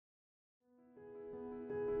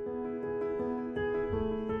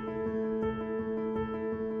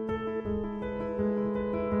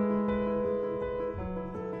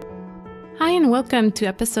and welcome to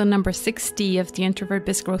episode number 60 of the Introvert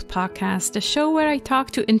Biz Growth Podcast, a show where I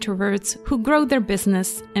talk to introverts who grow their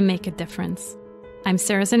business and make a difference. I'm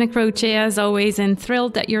Sarah Zinnikroce, as always, and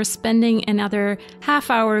thrilled that you're spending another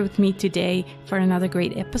half hour with me today for another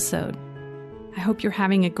great episode. I hope you're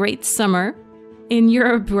having a great summer. In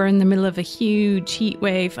Europe, we're in the middle of a huge heat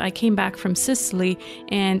wave. I came back from Sicily,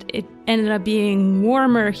 and it ended up being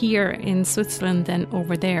warmer here in Switzerland than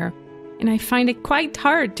over there. And I find it quite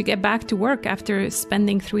hard to get back to work after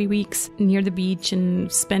spending 3 weeks near the beach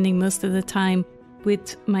and spending most of the time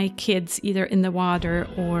with my kids either in the water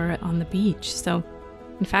or on the beach. So,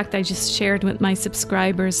 in fact, I just shared with my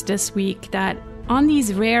subscribers this week that on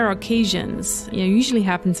these rare occasions, usually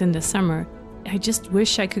happens in the summer, I just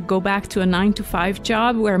wish I could go back to a 9-to-5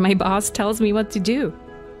 job where my boss tells me what to do.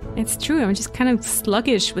 It's true, I'm just kind of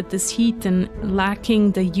sluggish with this heat and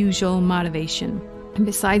lacking the usual motivation. And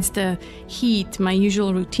besides the heat, my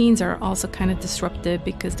usual routines are also kind of disrupted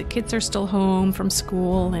because the kids are still home from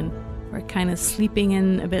school and we're kind of sleeping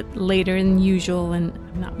in a bit later than usual, and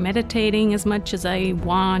I'm not meditating as much as I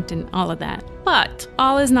want and all of that. But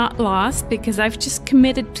all is not lost because I've just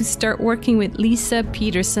committed to start working with Lisa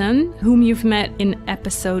Peterson, whom you've met in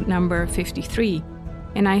episode number 53.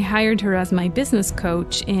 And I hired her as my business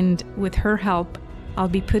coach, and with her help, I'll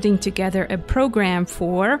be putting together a program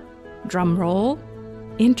for, drumroll,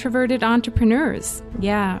 introverted entrepreneurs.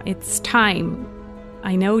 Yeah, it's time.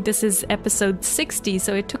 I know this is episode 60,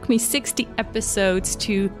 so it took me 60 episodes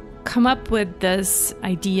to come up with this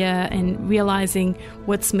idea and realizing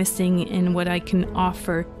what's missing and what I can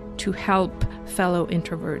offer to help fellow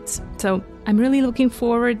introverts. So I'm really looking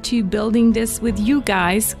forward to building this with you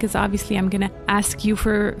guys, because obviously I'm going to ask you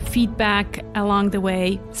for feedback along the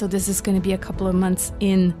way. So this is going to be a couple of months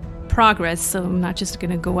in progress. So I'm not just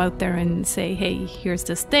going to go out there and say, hey, here's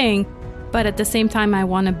this thing. But at the same time, I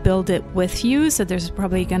want to build it with you. So there's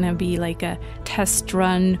probably going to be like a test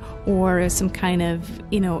run or some kind of,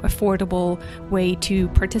 affordable way to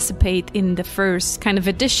participate in the first kind of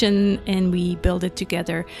edition, and we build it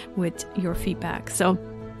together with your feedback. So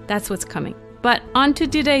that's what's coming. But on to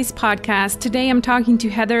today's podcast. Today I'm talking to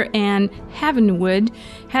Ann Havenwood.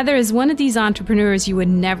 Heather is one of these entrepreneurs you would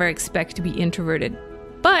never expect to be introverted.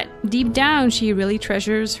 But deep down, she really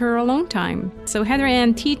treasures her alone time. So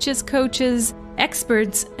Ann teaches, coaches,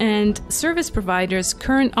 experts, and service providers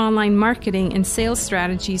current online marketing and sales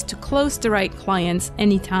strategies to close the right clients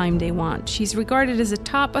anytime they want. She's regarded as a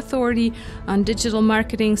top authority on digital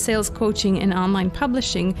marketing, sales coaching, and online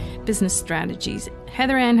publishing business strategies.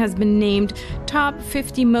 Ann has been named top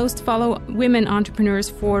 50 most followed women entrepreneurs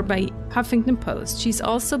by Huffington Post. She's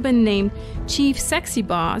also been named Chief Sexy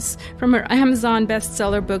Boss from her Amazon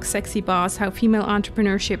bestseller book, Sexy Boss, How Female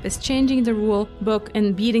Entrepreneurship is Changing the Rule book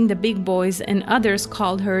and Beating the Big Boys, and others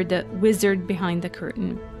called her the wizard behind the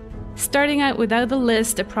curtain. Starting out without a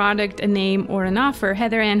list, a product, a name, or an offer,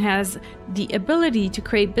 Ann has the ability to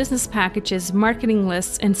create business packages, marketing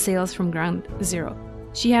lists, and sales from ground zero.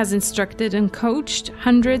 She has instructed and coached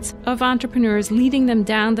hundreds of entrepreneurs, leading them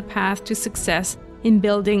down the path to success in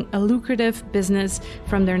building a lucrative business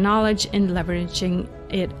from their knowledge and leveraging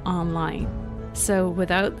it online. So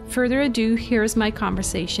without further ado, here's my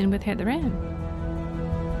conversation with Ann.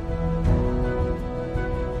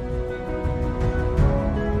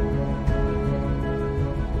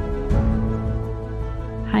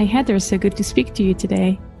 Hi, Heather. So good to speak to you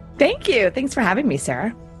today. Thank you. Thanks for having me,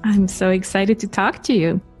 Sarah. I'm so excited to talk to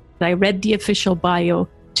you. I read the official bio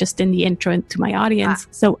just in the intro to my audience.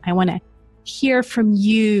 So I want to hear from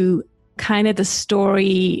you kind of the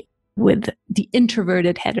story with the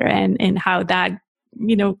introverted Heather and how that,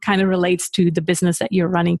 kind of relates to the business that you're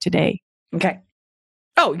running today. Okay.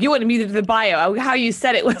 Oh, you wanted me to do the bio. How you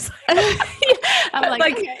said it was I'm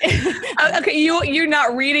like okay, you're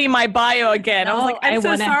not reading my bio again. No, I was like, I'm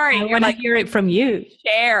so sorry. I want to hear it from you.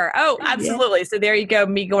 Share. Oh, absolutely. Yeah. So there you go.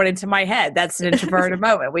 Me going into my head. That's an introverted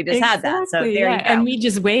moment. We just had that. So there you go. And me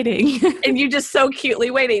just waiting. And you just so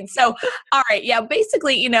cutely waiting. So, all right. Yeah.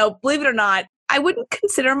 Basically, believe it or not, I wouldn't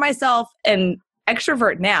consider myself an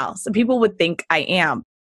extrovert now. Some people would think I am.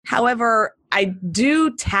 However, I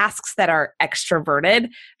do tasks that are extroverted,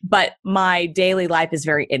 but my daily life is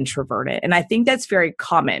very introverted. And I think that's very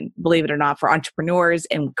common, believe it or not, for entrepreneurs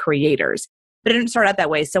and creators. But it didn't start out that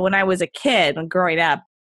way. So when I was a kid and growing up,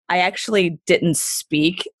 I actually didn't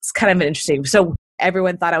speak. It's kind of interesting. So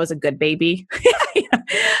everyone thought I was a good baby.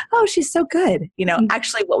 Oh, she's so good.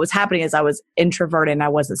 Actually what was happening is I was introverted and I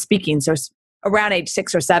wasn't speaking. So around age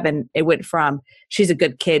 6 or 7, it went from she's a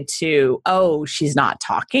good kid to, oh, she's not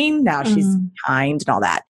talking. Now she's kind and all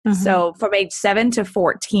that. So from age 7 to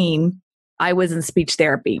 14, I was in speech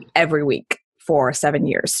therapy every week for 7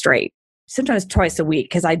 years straight, sometimes twice a week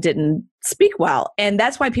because I didn't speak well. And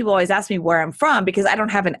that's why people always ask me where I'm from, because I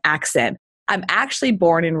don't have an accent. I'm actually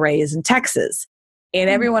born and raised in Texas. And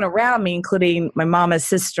everyone around me, including my mama's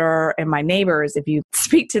sister and my neighbors, if you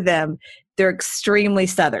speak to them, they're extremely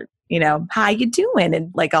Southern. How you doing?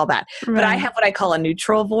 And like all that. Right. But I have what I call a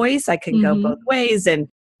neutral voice. I can go both ways. And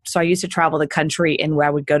so I used to travel the country, and where I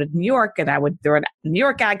would go to New York and I would throw a New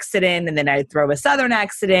York accent in, and then I'd throw a Southern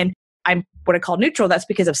accent in. I'm what I call neutral. That's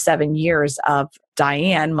because of 7 years of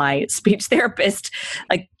Diane, my speech therapist,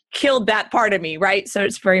 like killed that part of me, right? So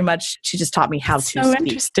it's very much, she just taught me how to speak. So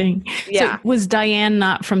interesting. Yeah. So was Diane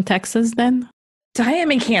not from Texas then? Diane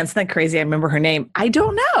McCann, isn't that crazy? I remember her name. I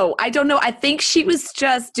don't know. I think she was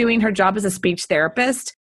just doing her job as a speech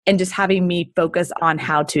therapist and just having me focus on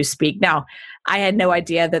how to speak. Now, I had no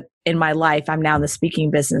idea that in my life, I'm now in the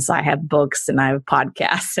speaking business. I have books and I have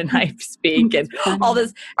podcasts and I speak and all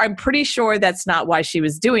this. I'm pretty sure that's not why she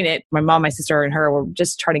was doing it. My mom, my sister, and her were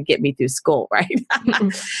just trying to get me through school, right?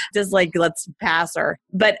 Just like, let's pass her.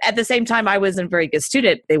 But at the same time, I wasn't a very good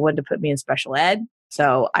student. They wanted to put me in special ed.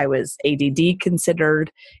 So I was ADD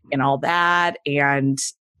considered and all that. And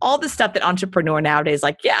all the stuff that entrepreneur nowadays,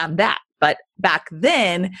 like, yeah, I'm that. But back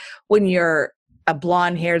then, when you're a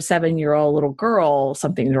blonde-haired 7-year-old little girl,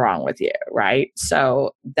 something's wrong with you, right?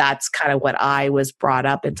 So that's kind of what I was brought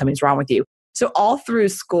up, and something's wrong with you. So all through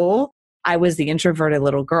school, I was the introverted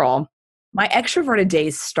little girl. My extroverted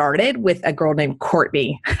days started with a girl named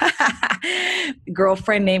Courtney,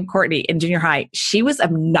 girlfriend named Courtney in junior high. She was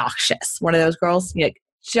obnoxious. One of those girls,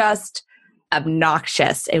 just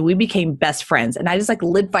obnoxious. And we became best friends. And I just like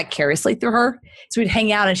lived vicariously through her. So we'd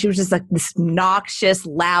hang out and she was just like this obnoxious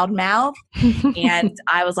loudmouth. And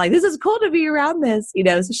I was like, this is cool to be around this,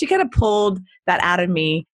 So she kind of pulled that out of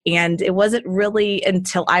me. And it wasn't really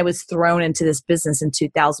until I was thrown into this business in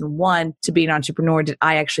 2001 to be an entrepreneur did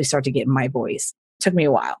I actually start to get my voice. It took me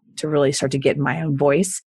a while to really start to get my own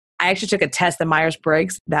voice. I actually took a test, the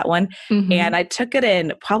Myers-Briggs, that one. And I took it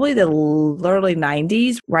in probably the early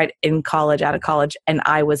 90s, right in college, out of college. And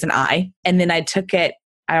I was an I. And then I took it,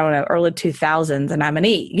 I don't know, early 2000s and I'm an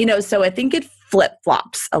E. So I think it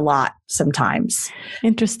flip-flops a lot sometimes.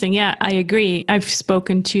 Interesting. Yeah, I agree. I've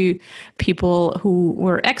spoken to people who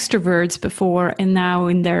were extroverts before, and now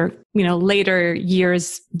in their later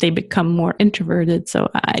years, they become more introverted. So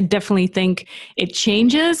I definitely think it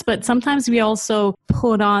changes, but sometimes we also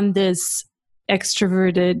put on this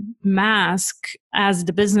extroverted mask as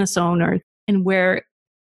the business owner, and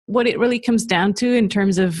what it really comes down to in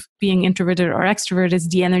terms of being introverted or extrovert is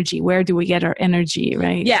the energy. Where do we get our energy,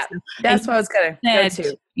 right? Yeah, that's what I was going to go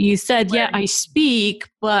to. You said, yeah, I speak,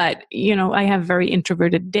 but, I have very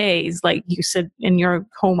introverted days, like you said, in your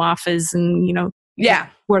home office and,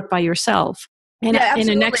 work by yourself. And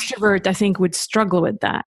an extrovert, I think, would struggle with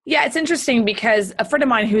that. Yeah, it's interesting because a friend of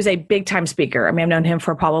mine who's a big time speaker, I've known him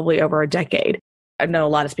for probably over a decade. I know a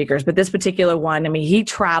lot of speakers, but this particular one, he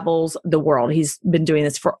travels the world. He's been doing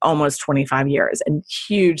this for almost 25 years and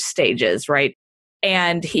huge stages, right?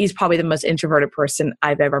 And he's probably the most introverted person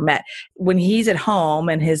I've ever met. When he's at home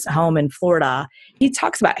in his home in Florida, he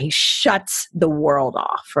talks about he shuts the world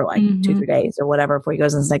off for like 2-3 days or whatever before he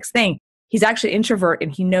goes on his next thing. He's actually an introvert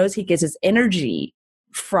and he knows he gets his energy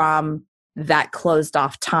from that closed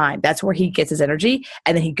off time. That's where he gets his energy.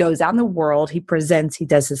 And then he goes out in the world, he presents, he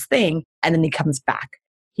does his thing, and then he comes back.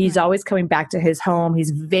 He's always coming back to his home.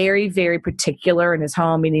 He's very, very particular in his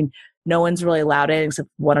home, meaning no one's really allowed in except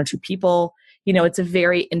 1 or 2 people. It's a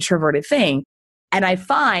very introverted thing. And I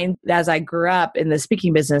find that as I grew up in the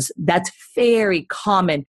speaking business, that's very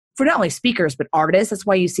common for not only speakers, but artists. That's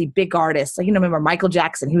why you see big artists. Like, remember Michael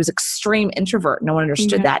Jackson, he was extreme introvert. No one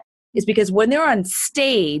understood that. Is because when they're on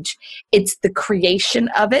stage, it's the creation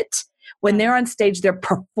of it. When they're on stage, their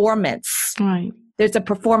performance. Right. There's a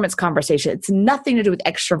performance conversation. It's nothing to do with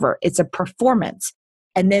extrovert. It's a performance.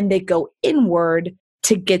 And then they go inward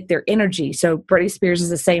to get their energy. So Britney Spears is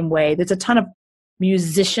the same way. There's a ton of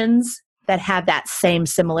musicians that have that same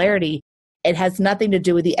similarity. It has nothing to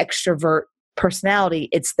do with the extrovert personality.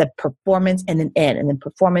 It's the performance and then in, and then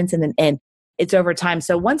performance and then in. It's over time.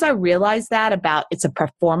 So once I realized that about it's a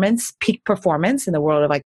performance, peak performance in the world of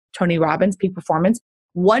like Tony Robbins, peak performance.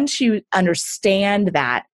 Once you understand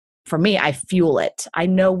that, for me, I fuel it. I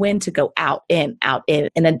know when to go out, in.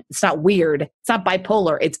 And then it's not weird. It's not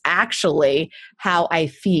bipolar. It's actually how I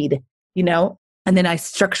feed, and then I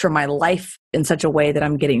structure my life in such a way that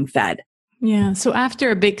I'm getting fed. Yeah. So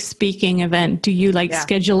after a big speaking event, do you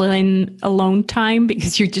schedule in alone time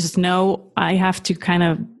because you just know I have to kind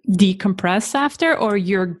of decompress after, or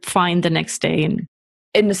you're fine the next day? And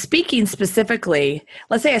in the speaking specifically,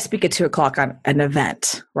 let's say I speak at 2:00 on an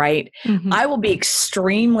event, right? I will be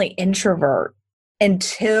extremely introvert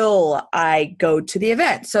until I go to the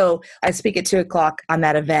event. So I speak at 2:00 on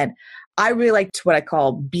that event. I really like to what I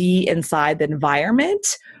call be inside the environment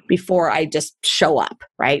before I just show up,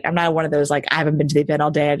 right? I'm not one of those like, I haven't been to the event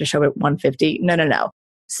all day. I just show up at 1:50. No.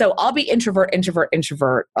 So I'll be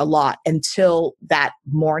introvert a lot until that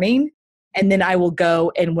morning. And then I will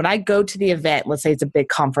go. And when I go to the event, let's say it's a big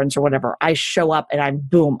conference or whatever, I show up and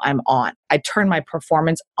I'm on. I turn my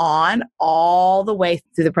performance on all the way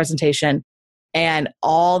through the presentation and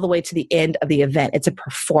all the way to the end of the event. It's a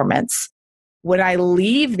performance. When I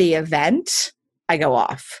leave the event, I go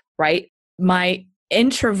off, right? My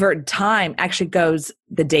introvert time actually goes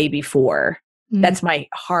the day before. That's my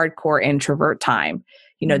hardcore introvert time.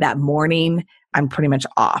 That morning, I'm pretty much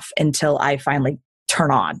off until I finally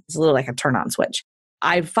turn on. It's a little like a turn on switch.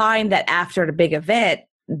 I find that after a big event,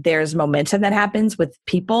 there's momentum that happens with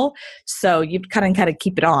people. So you kind of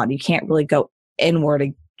keep it on. You can't really go inward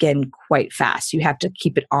again quite fast. You have to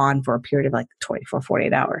keep it on for a period of like 24,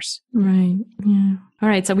 48 hours. Right. Yeah. All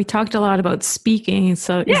right. So we talked a lot about speaking.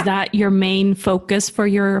 So is that your main focus for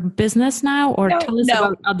your business now? Or tell us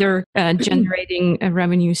about other generating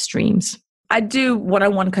revenue streams. I do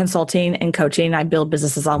one-on-one consulting and coaching. I build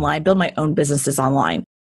businesses online, build my own businesses online.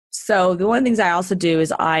 So the one of the things I also do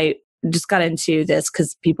is I just got into this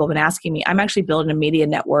because people have been asking me. I'm actually building a media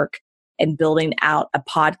network and building out a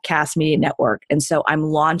podcast media network. And so I'm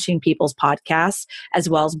launching people's podcasts as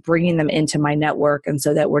well as bringing them into my network. And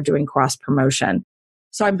so that we're doing cross promotion.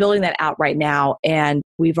 So I'm building that out right now. And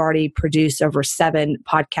we've already produced over 7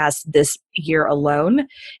 podcasts this year alone.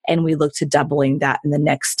 And we look to doubling that in the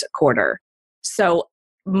next quarter. So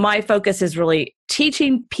my focus is really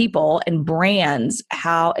teaching people and brands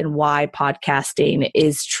how and why podcasting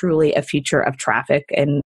is truly a future of traffic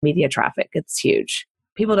and media traffic. It's huge.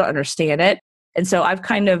 People don't understand it. And so I've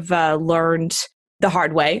kind of learned the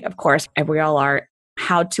hard way, of course, and we all are,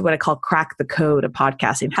 how to what I call crack the code of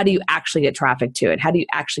podcasting. How do you actually get traffic to it? How do you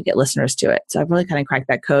actually get listeners to it? So I've really kind of cracked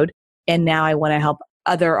that code. And now I want to help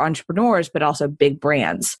other entrepreneurs, but also big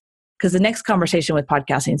brands. Because the next conversation with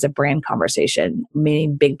podcasting is a brand conversation,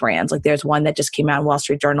 meaning big brands. Like there's one that just came out in Wall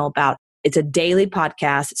Street Journal about it's a daily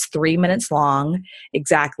podcast. It's 3 minutes long,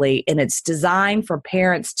 exactly. And it's designed for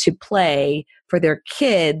parents to play for their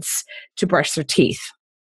kids to brush their teeth.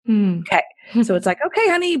 Okay. So it's like, okay,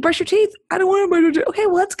 honey, brush your teeth. I don't want to brush your teeth. Okay,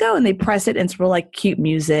 well, let's go. And they press it and it's real like cute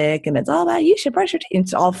music. And it's all about, you should brush your teeth.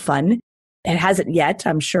 It's all fun. It hasn't yet.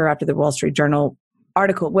 I'm sure after the Wall Street Journal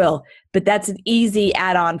article it will, but that's an easy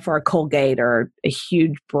add-on for a Colgate or a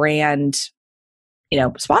huge brand,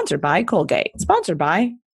 sponsored by Colgate, sponsored by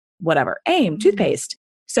whatever, AIM toothpaste.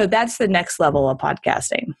 So that's the next level of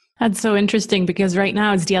podcasting. That's so interesting because right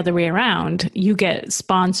now it's the other way around. You get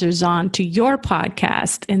sponsors on to your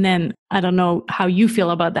podcast. And then I don't know how you feel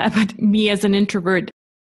about that, but me as an introvert,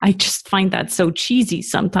 I just find that so cheesy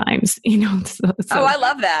sometimes, So. Oh, I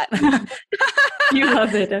love that. You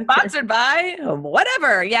love it. Okay. Sponsored by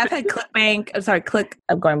whatever. Yeah, I've had ClickBank.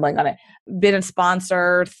 I'm going blank on it. Been a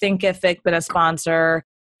sponsor. Thinkific, been a sponsor.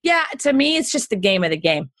 Yeah, to me, it's just the game of the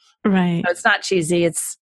game. Right. So it's not cheesy.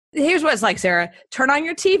 Here's what it's like, Sarah. Turn on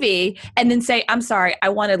your TV and then say, I'm sorry, I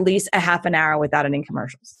want at least a half an hour without any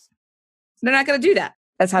commercials. They're not going to do that.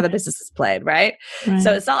 That's how the business is played, right?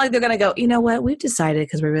 So it's not like they're going to go, you know what? We've decided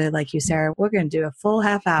because we really like you, Sarah, we're going to do a full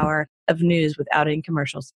half hour of news without any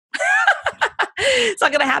commercials. It's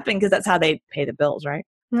not going to happen because that's how they pay the bills, right?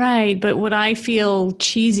 Right. But what I feel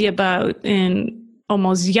cheesy about and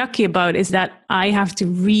almost yucky about is that I have to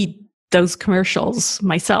read those commercials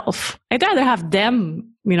myself. I'd rather have them,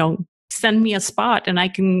 send me a spot and I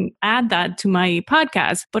can add that to my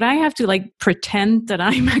podcast. But I have to pretend that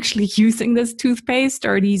I'm actually using this toothpaste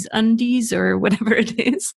or these undies or whatever it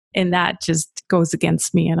is. And that just goes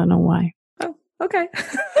against me. I don't know why. Oh, okay.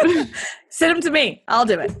 Send them to me. I'll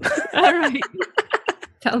do it. All right.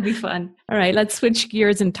 That'll be fun. All right. Let's switch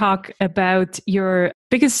gears and talk about your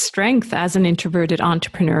biggest strength as an introverted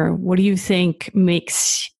entrepreneur. What do you think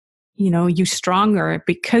makes, you stronger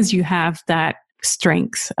because you have that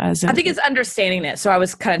strengths I think it's understanding it. So I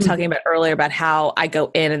was kind of talking about earlier about how I go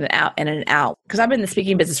in and out because I've been in the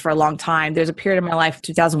speaking business for a long time. There's a period of my life,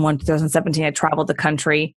 2001, 2017, I traveled the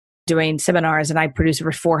country doing seminars and I produced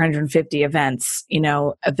over 450 events,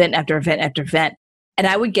 event after event after event. And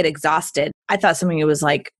I would get exhausted. I thought something was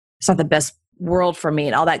like, it's not the best world for me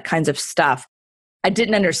and all that kinds of stuff. I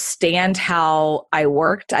didn't understand how I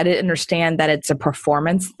worked. I didn't understand that it's a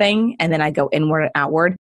performance thing. And then I go inward and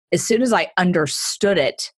outward. As soon as I understood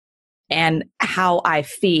it and how I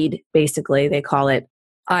feed, basically, they call it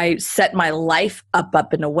I set my life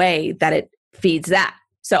up in a way that it feeds that.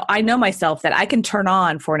 So I know myself that I can turn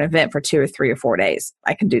on for an event for 2 or 3 or 4 days.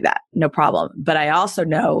 I can do that. No problem. But I also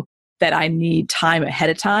know that I need time ahead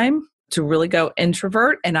of time to really go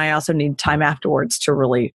introvert. And I also need time afterwards to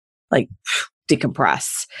really like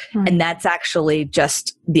decompress. Right. And that's actually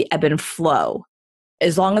just the ebb and flow.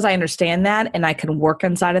 As long as I understand that and I can work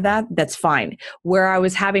inside of that, that's fine. Where I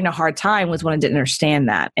was having a hard time was when I didn't understand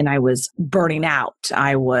that. And I was burning out.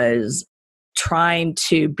 I was trying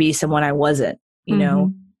to be someone I wasn't, you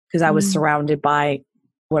know, because I was surrounded by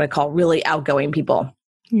what I call really outgoing people.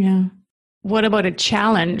 Yeah. What about a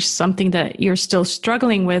challenge, something that you're still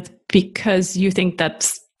struggling with because you think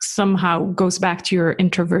that somehow goes back to your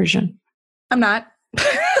introversion? I'm not.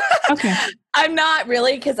 Okay. I'm not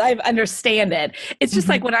really, because I understand it. It's just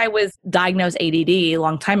like when I was diagnosed ADD a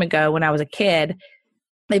long time ago when I was a kid,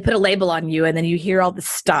 they put a label on you and then you hear all this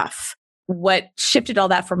stuff. What shifted all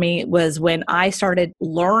that for me was when I started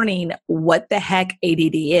learning what the heck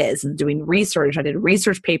ADD is and doing research. I did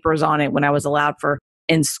research papers on it when I was allowed for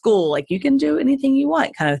in school, like you can do anything you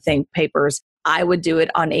want kind of thing, papers. I would do it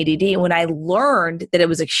on ADD. And when I learned that it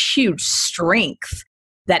was a huge strength,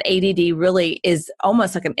 that ADD really is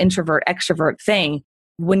almost like an introvert extrovert thing.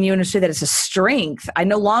 When you understand that it's a strength, I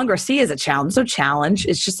no longer see it as a challenge. So challenge,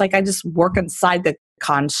 it's just like I just work inside the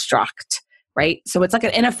construct, right? So it's like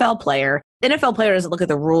an NFL player. The NFL player doesn't look at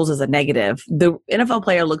the rules as a negative. The NFL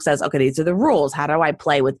player looks at, okay, these are the rules. How do I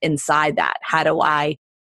play with inside that? How do I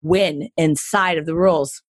win inside of the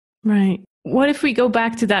rules? Right. What if we go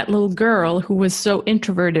back to that little girl who was so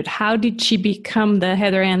introverted? How did she become the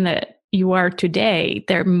Heather Ann that you are today?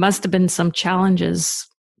 There must have been some challenges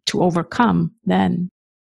to overcome then.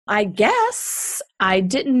 I guess I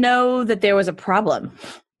didn't know that there was a problem.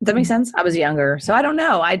 Does that make sense? I was younger, so I don't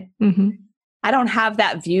know. I don't have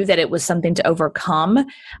that view that it was something to overcome.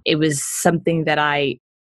 It was something that I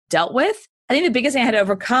dealt with. I think the biggest thing I had to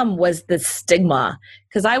overcome was the stigma,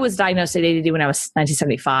 because I was diagnosed with ADD when I was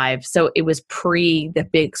 1975. So it was pre the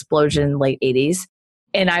big explosion in the late 80s.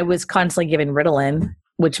 And I was constantly given Ritalin,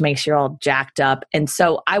 which makes you all jacked up. And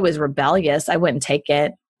so I was rebellious. I wouldn't take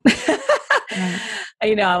it.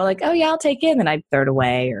 You know, I was like, oh yeah, I'll take it. And then I'd throw it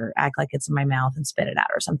away or act like it's in my mouth and spit it out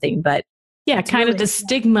or something. But yeah, kind of the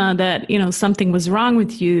stigma that, you know, something was wrong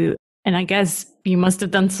with you. And I guess you must have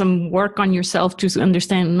done some work on yourself to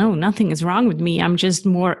understand, no, nothing is wrong with me. I'm just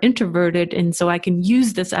more introverted. And so I can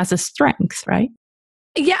use this as a strength, right?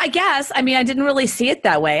 Yeah, I guess. I mean, I didn't really see it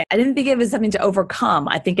that way. I didn't think it was something to overcome.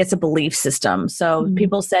 I think it's a belief system. So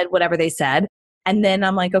people said whatever they said. And then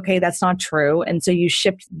I'm like, okay, that's not true. And so you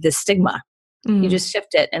shift the stigma. You just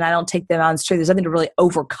shift it. And I don't take them on as true. There's nothing to really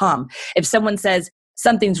overcome. If someone says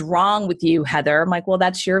something's wrong with you, Heather, I'm like, well,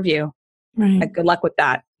 that's your view. Right. Like, good luck with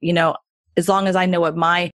that. You know, as long as I know what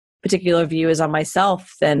my particular view is on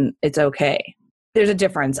myself, then it's okay. There's a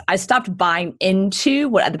difference. I stopped buying into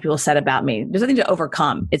what other people said about me. There's nothing to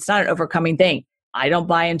overcome. It's not an overcoming thing. I don't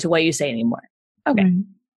buy into what you say anymore. Okay.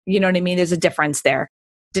 You know what I mean? There's a difference there.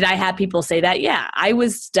 Did I have people say that? Yeah, I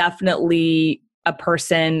was definitely a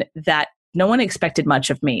person that no one expected much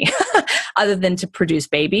of me other than to produce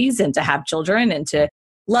babies and to have children and to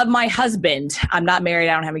love my husband. I'm not married.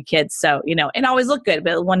 I don't have any kids. So, you know, and always look good,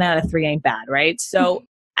 but 1 out of 3 ain't bad. Right. So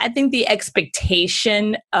I think the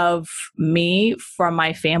expectation of me from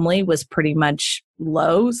my family was pretty much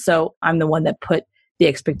low. So I'm the one that put the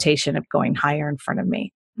expectation of going higher in front of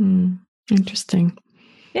me. Interesting.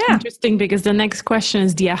 Yeah. Interesting, because the next question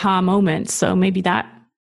is the aha moment. So maybe that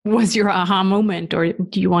was your aha moment, or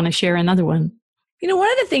do you want to share another one? You know, one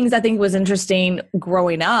of the things I think was interesting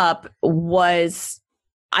growing up was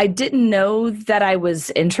I didn't know that I was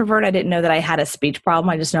introvert. I didn't know that I had a speech problem.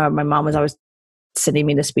 I just know my mom was always sending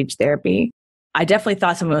me to speech therapy. I definitely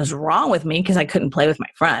thought something was wrong with me because I couldn't play with my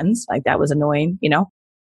friends. Like, that was annoying, you know.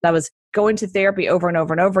 I was going to therapy over and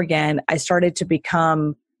over and over again. I started to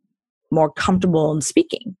become more comfortable in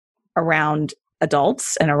speaking around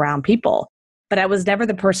adults and around people. But I was never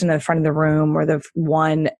the person in the front of the room or the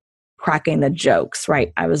one cracking the jokes,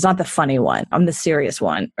 right? I was not the funny one. I'm the serious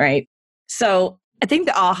one, right? So I think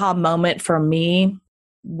the aha moment for me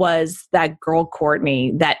was that girl,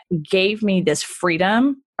 Courtney, that gave me this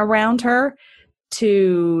freedom around her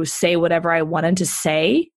to say whatever I wanted to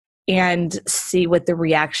say and see what the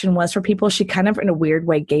reaction was for people. She kind of, in a weird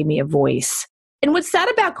way, gave me a voice. And what's sad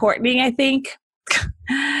about Courtney, I think,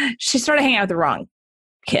 she started hanging out with the wrong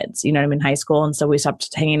kids, you know what I mean, high school. And so we stopped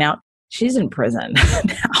hanging out. She's in prison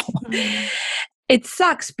now. It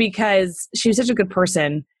sucks because she was such a good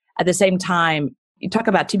person. At the same time, you talk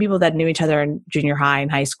about two people that knew each other in junior high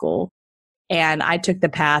and high school. And I took the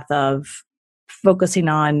path of focusing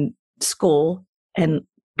on school and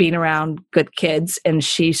being around good kids. And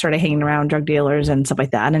she started hanging around drug dealers and stuff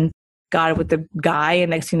like that. And got it with the guy. And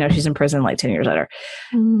next thing you know, she's in prison like 10 years later.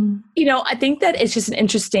 I think that it's just an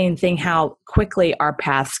interesting thing how quickly our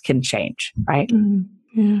paths can change, right?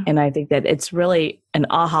 Yeah. And I think that it's really an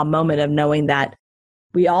aha moment of knowing that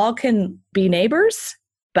we all can be neighbors,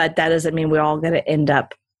 but that doesn't mean we're all going to end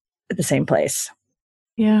up at the same place.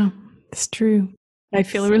 Yeah, it's true. I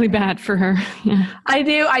feel really bad for her. Yeah. I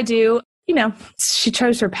do. She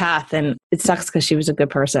chose her path and it sucks because she was a good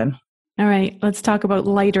person. All right, let's talk about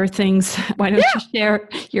lighter things. Why don't you share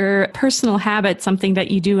your personal habit, something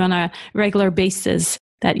that you do on a regular basis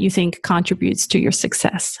that you think contributes to your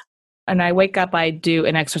success? And I wake up, I do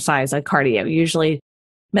an exercise, like cardio, usually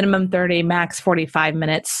minimum 30, max 45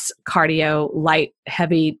 minutes, cardio, light,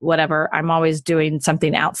 heavy, whatever. I'm always doing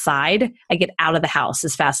something outside. I get out of the house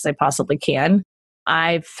as fast as I possibly can.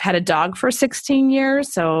 I've had a dog for 16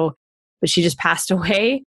 years, but she just passed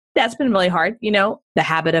away. That's been really hard. The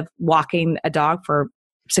habit of walking a dog for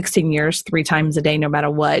 16 years, 3 times a day, no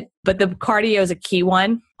matter what. But the cardio is a key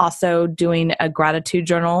one. Also doing a gratitude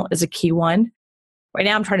journal is a key one. Right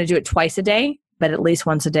now I'm trying to do it twice a day, but at least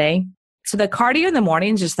once a day. So the cardio in the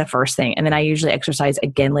morning is just the first thing. And then I usually exercise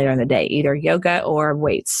again later in the day, either yoga or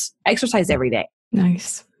weights. I exercise every day.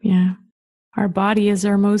 Nice. Yeah. Our body is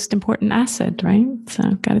our most important asset, right? So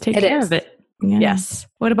got to take care of it. Yeah. Yes.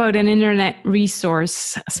 What about an internet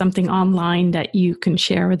resource, something online that you can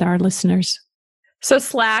share with our listeners? So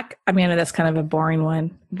Slack, I know that's kind of a boring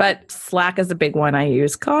one, but Slack is a big one I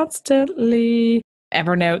use constantly.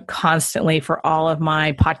 Evernote constantly for all of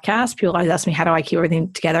my podcasts. People always ask me, how do I keep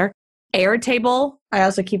everything together? Airtable, I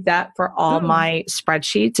also keep that for all my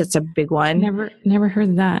spreadsheets. It's a big one. Never heard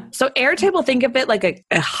of that. So Airtable, think of it like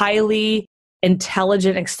a highly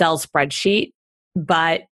intelligent Excel spreadsheet,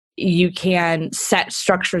 but you can set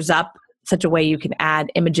structures up such a way you can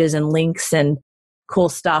add images and links and cool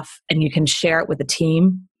stuff, and you can share it with the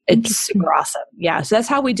team. It's super awesome. Yeah. So that's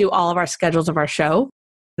how we do all of our schedules of our show.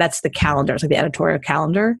 That's the calendar. It's like the editorial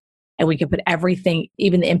calendar. And we can put everything,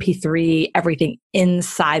 even the MP3, everything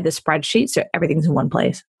inside the spreadsheet. So everything's in one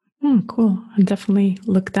place. Cool. I'll definitely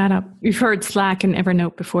look that up. You've heard Slack and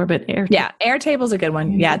Evernote before, but Airtable. Yeah. Airtable's a good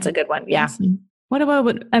one. Yeah, it's a good one. Yeah. Awesome. What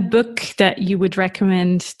about a book that you would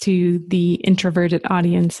recommend to the introverted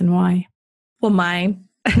audience and why? Well, mine.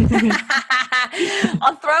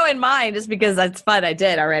 I'll throw in mine just because that's fun. I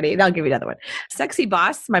did already. And I'll give you another one. Sexy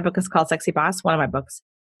Boss. My book is called Sexy Boss. One of my books.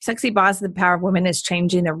 Sexy Boss, The Power of Women is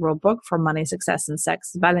Changing the Rule Book for Money, Success, and Sex.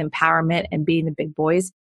 It's about empowerment and being the big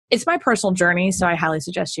boys. It's my personal journey, so I highly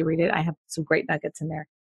suggest you read it. I have some great nuggets in there.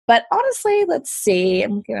 But honestly, let's see.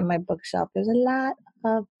 I'm looking at my bookshelf. There's a lot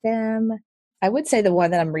of them. I would say the one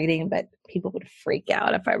that I'm reading, but people would freak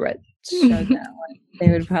out if I showed that one. They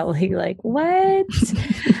would probably be like, what?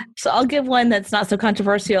 So I'll give one that's not so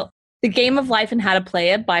controversial. The Game of Life and How to Play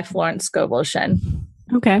It by Florence Scovel-Shinn.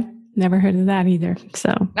 Okay. Never heard of that either.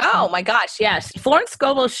 So, oh my gosh, yes. Florence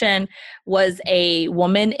Scovel-Shinn was a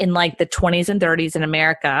woman in like the 20s and 30s in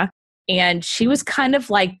America. And she was kind of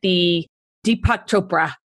like the Deepak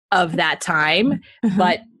Chopra of that time.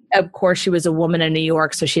 But of course, she was a woman in New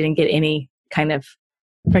York, so she didn't get any kind of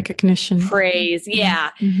recognition, praise.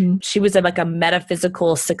 Yeah. She was like a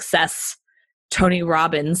metaphysical success, Tony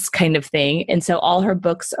Robbins kind of thing. And so all her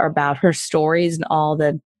books are about her stories and all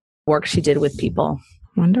the work she did with people.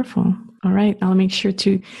 Wonderful. All right. I'll make sure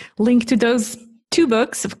to link to those 2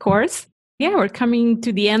 books, of course. Yeah, we're coming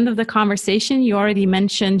to the end of the conversation. You already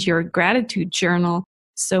mentioned your gratitude journal.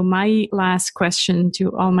 So my last question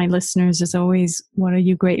to all my listeners is always, what are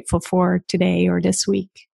you grateful for today or this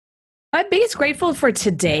week? My biggest grateful for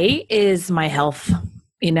today is my health,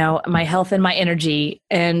 my health and my energy.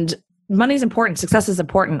 And money is important. Success is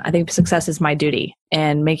important. I think success is my duty,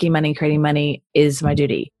 and making money, creating money is my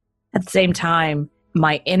duty. At the same time,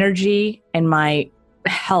 my energy and my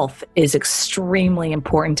health is extremely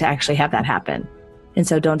important to actually have that happen. And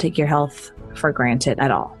so don't take your health for granted at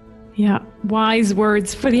all. Yeah. Wise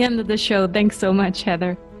words for the end of the show. Thanks so much,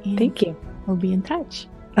 Heather. Thank you. We'll be in touch.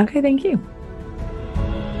 Okay. Thank you.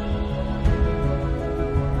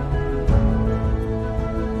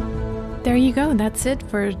 There you go. That's it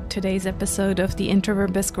for today's episode of the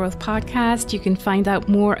Introvert Biz Growth Podcast. You can find out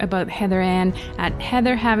more about Heather Ann at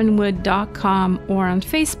heatherhavenwood.com or on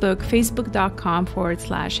Facebook,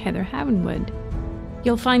 facebook.com/Heather Havenwood.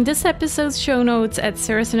 You'll find this episode's show notes at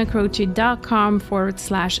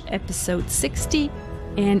sarahsinacroce.com/episode 60.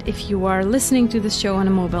 And if you are listening to the show on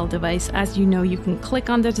a mobile device, as you know, you can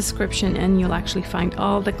click on the description and you'll actually find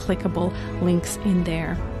all the clickable links in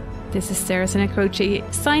there. This is Sarah Croce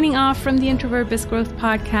signing off from the Introvert Biz Growth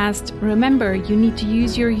Podcast. Remember, you need to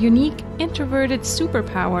use your unique introverted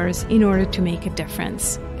superpowers in order to make a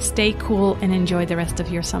difference. Stay cool and enjoy the rest of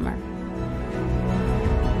your summer.